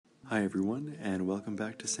Hi everyone, and welcome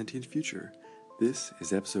back to Sentient Future. This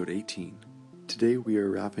is episode 18. Today we are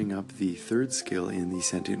wrapping up the third skill in the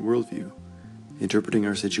sentient worldview, interpreting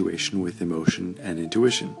our situation with emotion and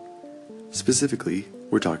intuition. Specifically,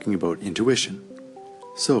 we're talking about intuition.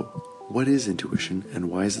 So, what is intuition and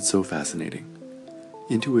why is it so fascinating?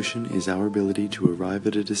 Intuition is our ability to arrive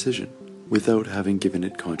at a decision without having given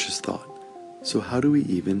it conscious thought. So how do we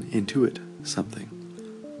even intuit something?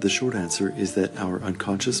 The short answer is that our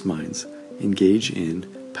unconscious minds engage in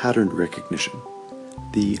pattern recognition.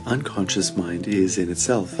 The unconscious mind is in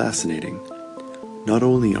itself fascinating. Not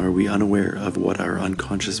only are we unaware of what our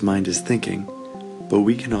unconscious mind is thinking, but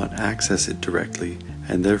we cannot access it directly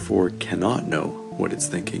and therefore cannot know what it's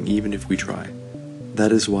thinking even if we try.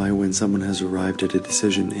 That is why when someone has arrived at a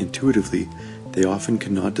decision intuitively, they often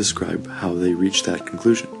cannot describe how they reached that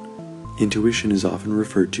conclusion. Intuition is often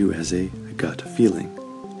referred to as a gut feeling.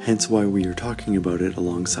 Hence why we are talking about it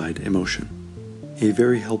alongside emotion. A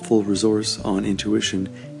very helpful resource on intuition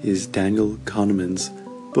is Daniel Kahneman's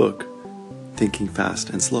book, Thinking Fast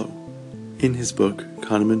and Slow. In his book,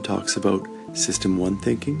 Kahneman talks about System 1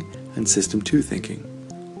 thinking and System 2 thinking.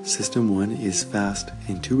 System 1 is fast,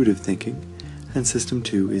 intuitive thinking, and System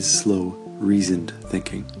 2 is slow, reasoned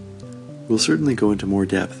thinking. We'll certainly go into more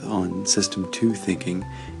depth on System 2 thinking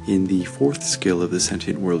in the fourth skill of the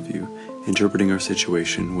sentient worldview, interpreting our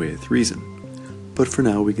situation with reason. But for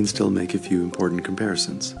now, we can still make a few important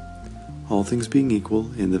comparisons. All things being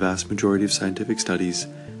equal, in the vast majority of scientific studies,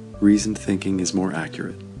 reasoned thinking is more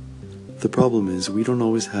accurate. The problem is we don't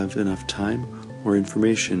always have enough time or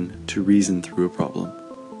information to reason through a problem.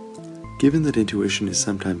 Given that intuition is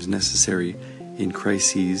sometimes necessary in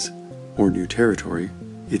crises or new territory,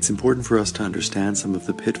 it's important for us to understand some of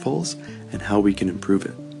the pitfalls and how we can improve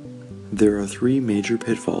it. There are three major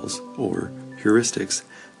pitfalls, or heuristics,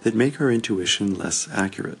 that make our intuition less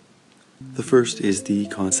accurate. The first is the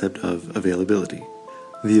concept of availability.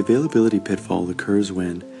 The availability pitfall occurs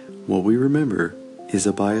when what we remember is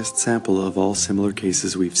a biased sample of all similar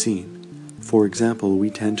cases we've seen. For example, we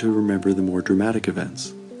tend to remember the more dramatic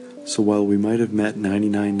events. So while we might have met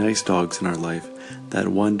 99 nice dogs in our life, that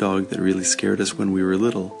one dog that really scared us when we were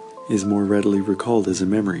little is more readily recalled as a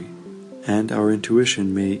memory. And our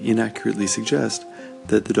intuition may inaccurately suggest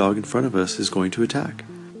that the dog in front of us is going to attack.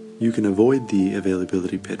 You can avoid the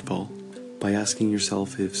availability pitfall by asking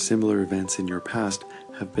yourself if similar events in your past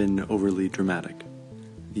have been overly dramatic.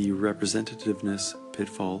 The representativeness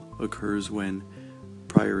pitfall occurs when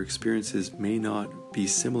prior experiences may not be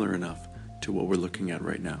similar enough to what we're looking at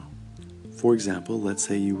right now. For example, let's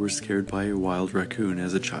say you were scared by a wild raccoon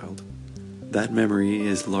as a child. That memory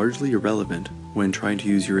is largely irrelevant when trying to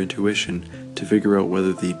use your intuition to figure out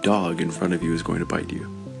whether the dog in front of you is going to bite you.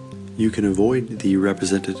 You can avoid the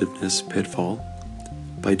representativeness pitfall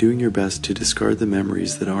by doing your best to discard the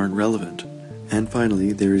memories that aren't relevant. And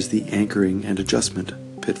finally, there is the anchoring and adjustment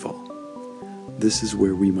pitfall. This is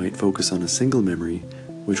where we might focus on a single memory,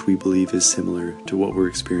 which we believe is similar to what we're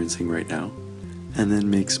experiencing right now, and then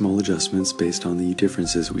make small adjustments based on the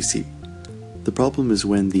differences we see. The problem is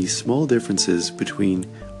when the small differences between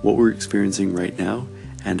what we're experiencing right now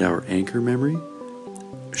and our anchor memory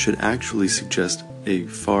should actually suggest a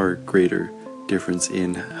far greater difference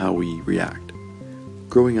in how we react.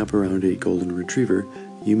 Growing up around a golden retriever,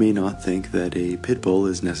 you may not think that a pit bull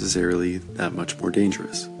is necessarily that much more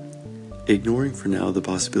dangerous. Ignoring for now the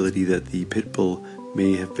possibility that the pit bull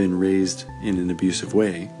may have been raised in an abusive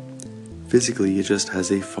way, physically it just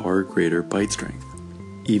has a far greater bite strength,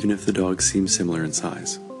 even if the dog seems similar in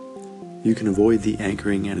size. You can avoid the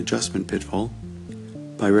anchoring and adjustment pitfall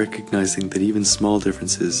by recognizing that even small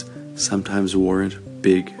differences sometimes warrant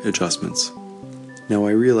big adjustments. Now,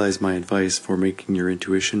 I realize my advice for making your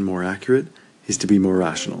intuition more accurate is to be more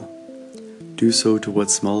rational. Do so to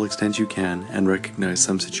what small extent you can and recognize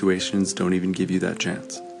some situations don't even give you that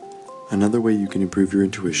chance. Another way you can improve your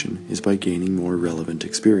intuition is by gaining more relevant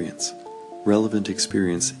experience. Relevant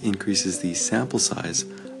experience increases the sample size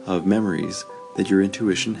of memories that your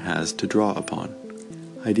intuition has to draw upon.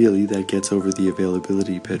 Ideally, that gets over the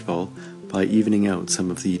availability pitfall by evening out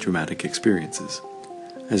some of the dramatic experiences,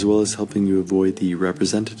 as well as helping you avoid the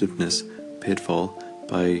representativeness pitfall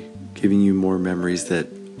by giving you more memories that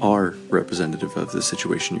are representative of the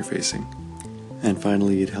situation you're facing. And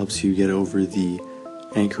finally, it helps you get over the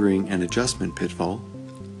anchoring and adjustment pitfall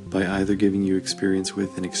by either giving you experience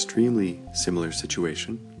with an extremely similar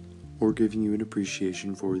situation or giving you an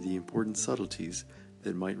appreciation for the important subtleties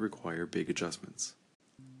that might require big adjustments.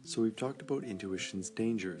 So we've talked about intuition's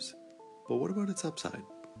dangers, but what about its upside?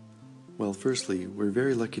 Well, firstly, we're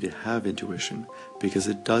very lucky to have intuition because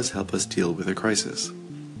it does help us deal with a crisis.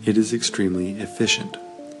 It is extremely efficient.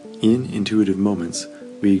 In intuitive moments,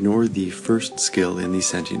 we ignore the first skill in the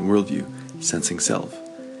sentient worldview, sensing self.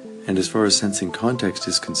 And as far as sensing context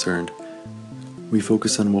is concerned, we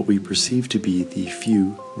focus on what we perceive to be the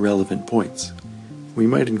few relevant points. We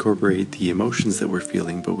might incorporate the emotions that we're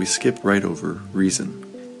feeling, but we skip right over reason.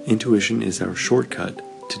 Intuition is our shortcut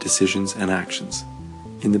to decisions and actions.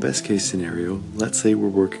 In the best case scenario, let's say we're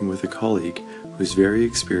working with a colleague who's very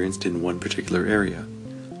experienced in one particular area.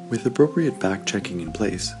 With appropriate back-checking in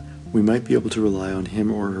place, we might be able to rely on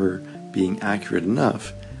him or her being accurate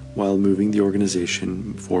enough while moving the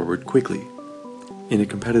organization forward quickly. In a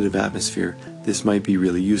competitive atmosphere, this might be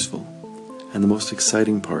really useful. And the most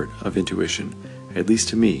exciting part of intuition, at least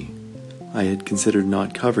to me, I had considered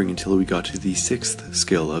not covering until we got to the sixth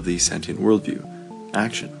skill of the sentient worldview,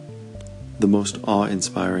 action. The most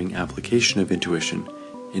awe-inspiring application of intuition,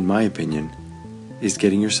 in my opinion, is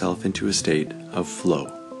getting yourself into a state of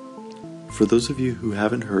flow. For those of you who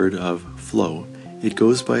haven't heard of flow, it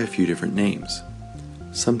goes by a few different names.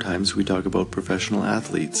 Sometimes we talk about professional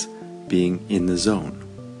athletes being in the zone,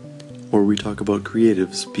 or we talk about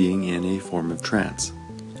creatives being in a form of trance.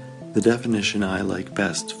 The definition I like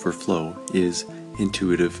best for flow is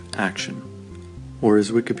intuitive action. Or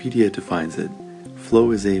as Wikipedia defines it,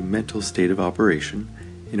 flow is a mental state of operation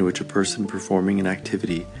in which a person performing an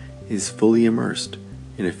activity is fully immersed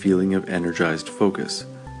in a feeling of energized focus,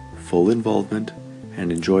 full involvement,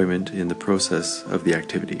 and enjoyment in the process of the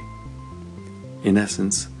activity. In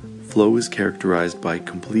essence, flow is characterized by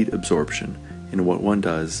complete absorption in what one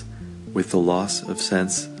does with the loss of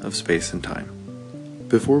sense of space and time.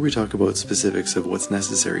 Before we talk about specifics of what's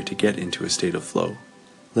necessary to get into a state of flow,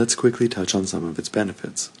 let's quickly touch on some of its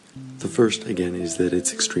benefits. The first, again, is that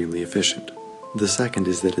it's extremely efficient. The second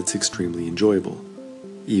is that it's extremely enjoyable,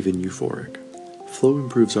 even euphoric. Flow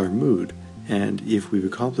improves our mood, and if we've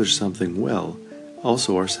accomplished something well,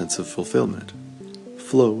 also our sense of fulfillment.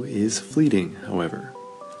 Flow is fleeting, however,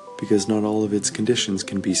 because not all of its conditions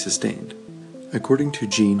can be sustained. According to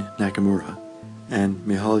Gene Nakamura and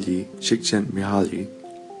Mihaly Csikszentmihalyi,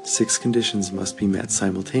 6 conditions must be met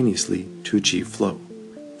simultaneously to achieve flow.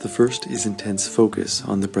 The first is intense focus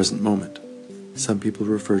on the present moment. Some people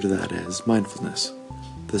refer to that as mindfulness.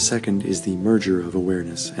 The second is the merger of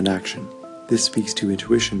awareness and action. This speaks to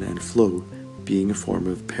intuition and flow being a form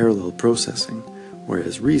of parallel processing,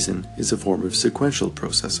 whereas reason is a form of sequential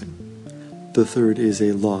processing. The third is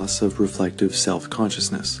a loss of reflective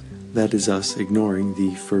self-consciousness. That is us ignoring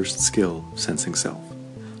the first skill, sensing self.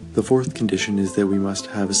 The fourth condition is that we must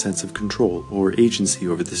have a sense of control or agency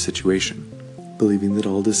over the situation, believing that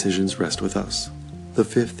all decisions rest with us. The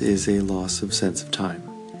fifth is a loss of sense of time,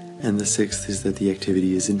 and the sixth is that the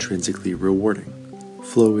activity is intrinsically rewarding.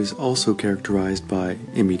 Flow is also characterized by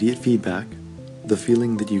immediate feedback, the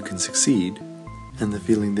feeling that you can succeed, and the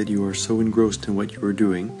feeling that you are so engrossed in what you are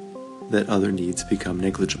doing that other needs become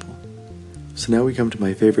negligible. So now we come to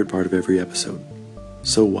my favorite part of every episode.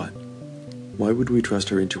 So what? Why would we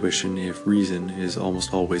trust our intuition if reason is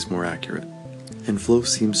almost always more accurate? And flow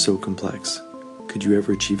seems so complex. Could you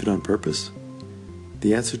ever achieve it on purpose?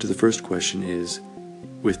 The answer to the first question is,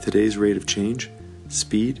 with today's rate of change,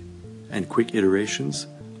 speed, and quick iterations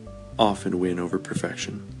often win over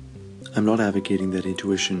perfection. I'm not advocating that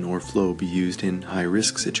intuition or flow be used in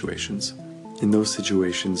high-risk situations. In those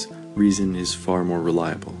situations, reason is far more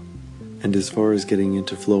reliable. And as far as getting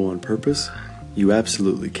into flow on purpose, you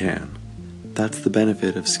absolutely can. That's the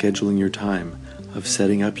benefit of scheduling your time, of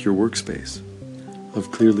setting up your workspace,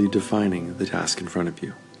 of clearly defining the task in front of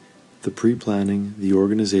you. The pre-planning, the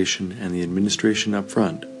organization, and the administration up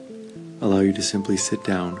front allow you to simply sit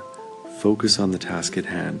down, focus on the task at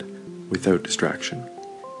hand, without distraction.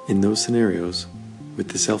 In those scenarios, with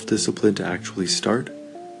the self-discipline to actually start,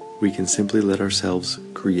 we can simply let ourselves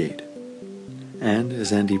create. And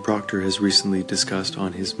as Andy Proctor has recently discussed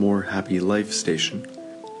on his More Happy Life station,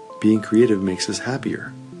 being creative makes us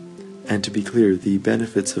happier. And to be clear, the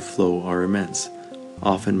benefits of flow are immense,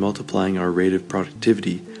 often multiplying our rate of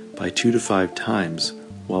productivity by 2 to 5 times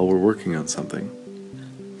while we're working on something.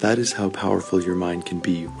 That is how powerful your mind can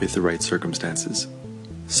be with the right circumstances.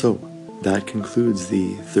 So, that concludes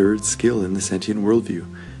the third skill in the sentient worldview,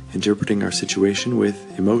 interpreting our situation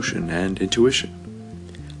with emotion and intuition.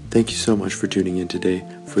 Thank you so much for tuning in today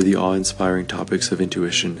for the awe-inspiring topics of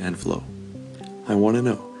intuition and flow. I want to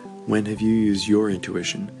know, when have you used your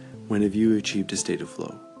intuition? When have you achieved a state of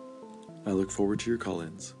flow? I look forward to your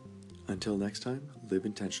call-ins. Until next time, live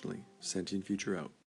intentionally. Sentient Future out.